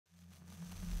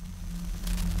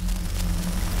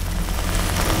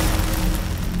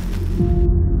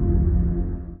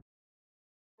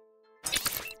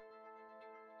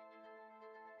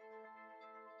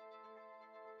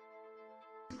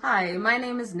Hi, my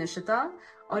name is Nishita.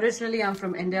 Originally, I'm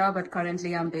from India, but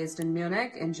currently I'm based in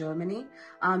Munich, in Germany.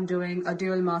 I'm doing a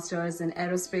dual master's in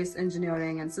aerospace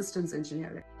engineering and systems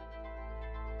engineering.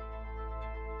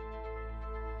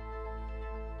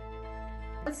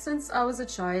 Since I was a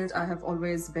child, I have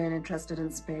always been interested in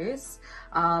space.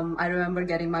 I remember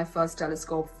getting my first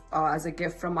telescope as a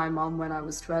gift from my mom when I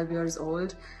was 12 years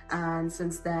old. And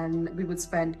since then, we would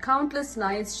spend countless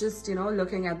nights just,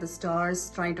 looking at the stars,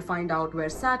 trying to find out where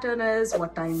Saturn is,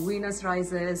 what time Venus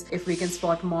rises, if we can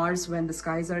spot Mars when the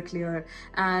skies are clear.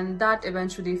 And that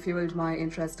eventually fueled my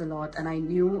interest a lot. And I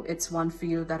knew it's one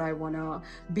field that I want to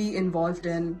be involved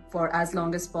in for as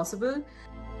long as possible.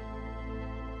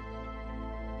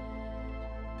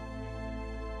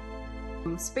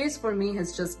 Space for me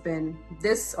has just been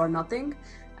this or nothing,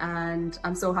 and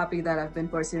I'm so happy that I've been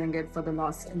pursuing it for the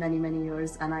last many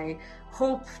years, and I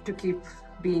hope to keep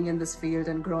being in this field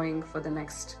and growing for the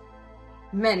next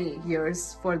many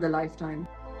years, for the lifetime.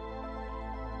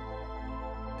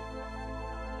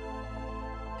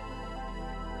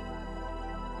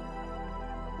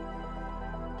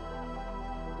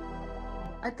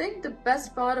 I think the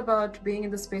best part about being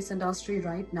in the space industry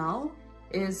right now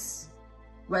is,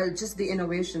 well, just the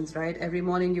innovations, right? Every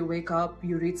morning you wake up,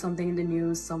 you read something in the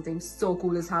news, something so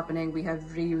cool is happening. We have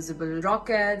reusable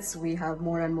rockets, we have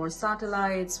more and more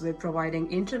satellites, we're providing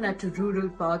internet to rural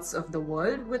parts of the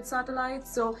world with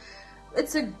satellites. So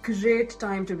it's a great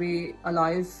time to be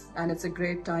alive, and it's a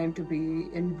great time to be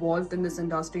involved in this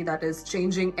industry that is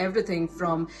changing everything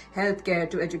from healthcare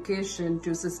to education to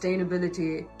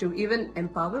sustainability to even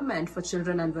empowerment for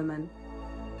children and women.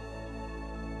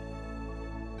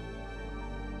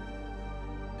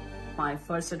 My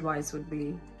first advice would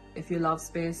be, if you love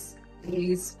space,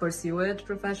 please pursue it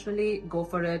professionally. Go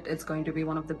for it. It's going to be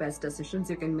one of the best decisions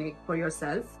you can make for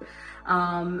yourself.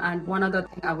 And one other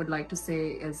thing I would like to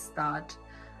say is that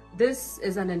this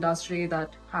is an industry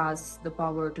that has the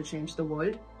power to change the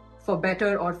world, for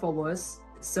better or for worse.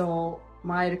 So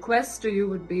my request to you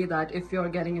would be that if you're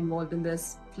getting involved in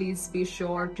this, please be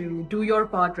sure to do your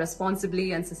part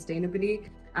responsibly and sustainably,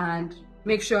 and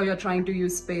make sure you're trying to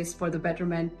use space for the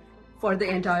betterment for the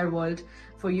entire world,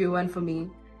 for you and for me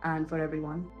and for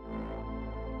everyone.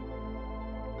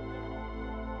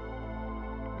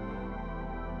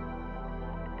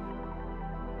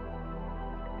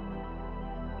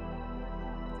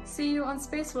 See you on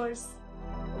SpaceVrse.